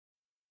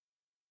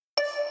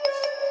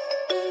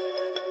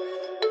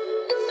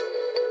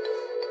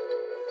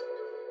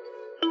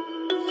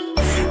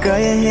Girl,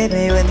 you hit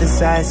me with the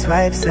side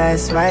swipe, side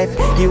swipe.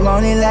 You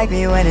only like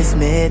me when it's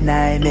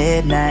midnight,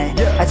 midnight.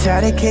 I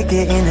try to kick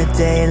it in the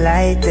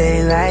daylight,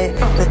 daylight,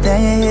 but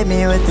then you hit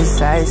me with the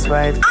side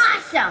swipe.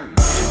 Awesome!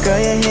 Girl,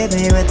 you hit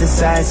me with the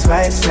side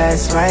swipe, side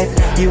swipe.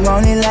 You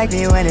only like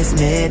me when it's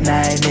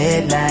midnight,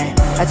 midnight.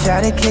 I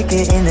try to kick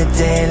it in the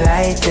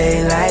daylight,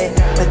 daylight,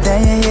 but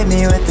then you hit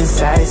me with the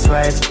side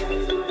swipe.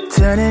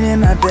 Turning in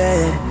my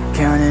bed,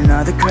 counting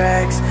all the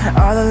cracks.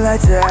 All the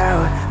lights are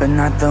out, but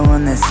not the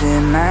one that's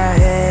in my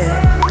head.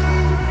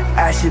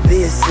 I should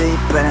be asleep,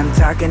 but I'm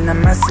talking to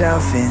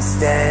myself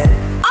instead.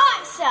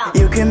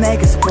 Awesome! You can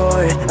make a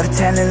sport of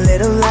telling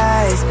little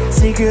lies.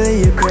 Secretly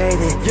you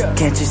crazy,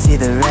 can't you see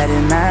the red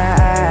in my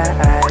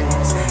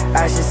eyes?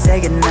 I should say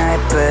goodnight,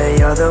 but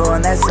you're the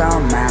one that's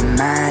on my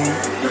mind.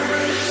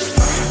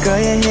 Girl,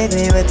 you hit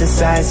me with the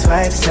side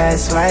swipe, side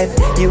swipe.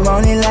 You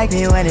only like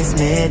me when it's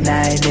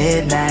midnight,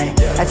 midnight.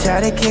 I try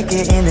to kick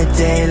it in the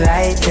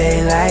daylight,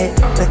 daylight,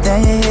 but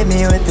then you hit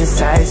me with the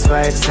side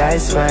swipe,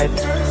 side swipe.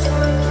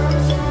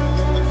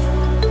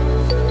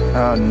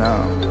 Oh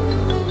no.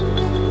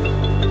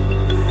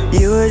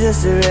 You were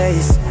just a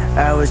race,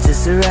 I was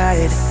just a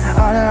ride.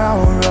 On our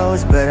own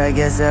roads, but I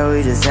guess that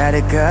we just had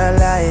to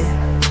collide.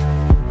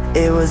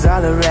 It was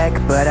all a wreck,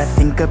 but I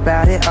think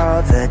about it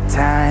all the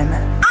time.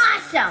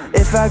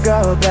 If I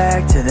go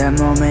back to that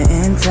moment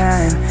in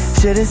time,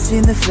 should've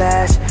seen the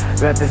flash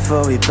right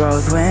before we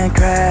both went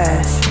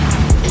crash.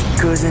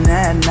 Cruising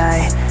at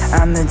night,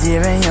 I'm the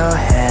deer in your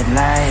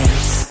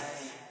headlights.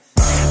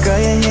 Girl,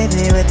 you hit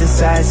me with the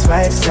side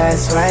swipe, side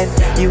swipe.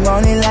 You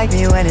only like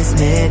me when it's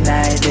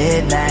midnight,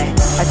 midnight.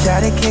 I try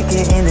to kick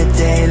it in the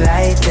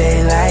daylight,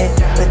 daylight,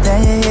 but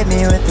then you hit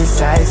me with the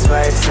side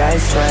swipe,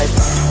 side swipe.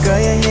 Girl,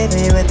 you hit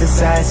me with the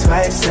side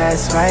swipe, side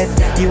swipe.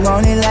 You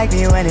only like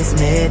me when it's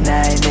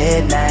midnight,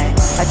 midnight.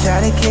 I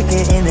try to kick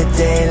it in the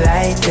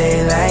daylight,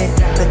 daylight,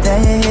 but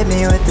then you hit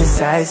me with the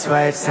side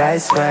swipe,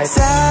 side swipe.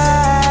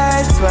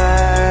 Side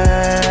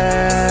swipe.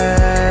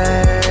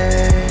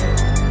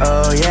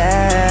 Oh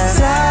yeah.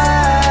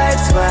 Side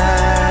swipe.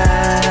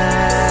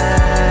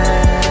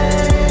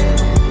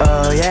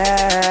 Oh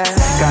yeah.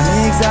 Got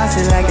me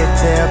exhausted like a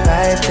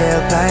tailpipe,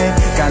 tailpipe.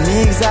 Got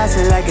me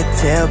exhausted like a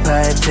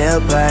tailpipe,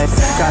 tailpipe.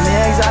 Got me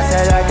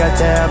exhausted like a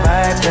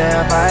tailpipe,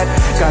 tailpipe.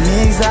 Got me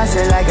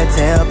exhausted like a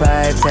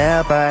tailpipe,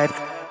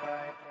 tailpipe.